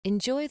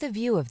Enjoy the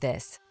view of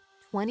this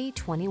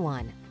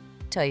 2021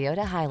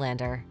 Toyota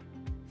Highlander.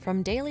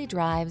 From daily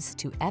drives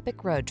to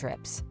epic road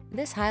trips,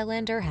 this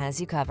Highlander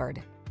has you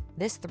covered.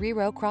 This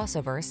three-row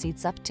crossover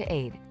seats up to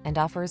 8 and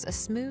offers a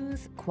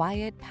smooth,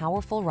 quiet,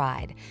 powerful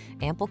ride,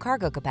 ample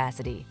cargo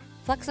capacity,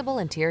 flexible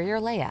interior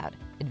layout,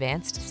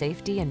 advanced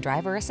safety and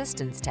driver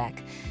assistance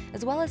tech,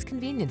 as well as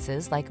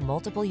conveniences like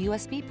multiple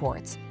USB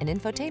ports, an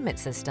infotainment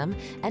system,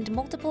 and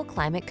multiple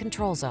climate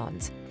control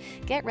zones.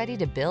 Get ready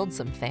to build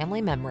some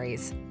family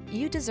memories.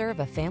 You deserve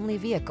a family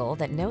vehicle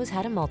that knows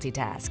how to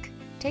multitask.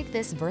 Take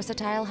this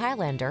versatile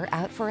Highlander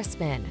out for a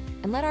spin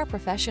and let our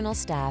professional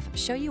staff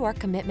show you our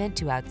commitment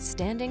to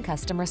outstanding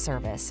customer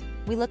service.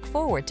 We look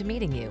forward to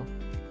meeting you.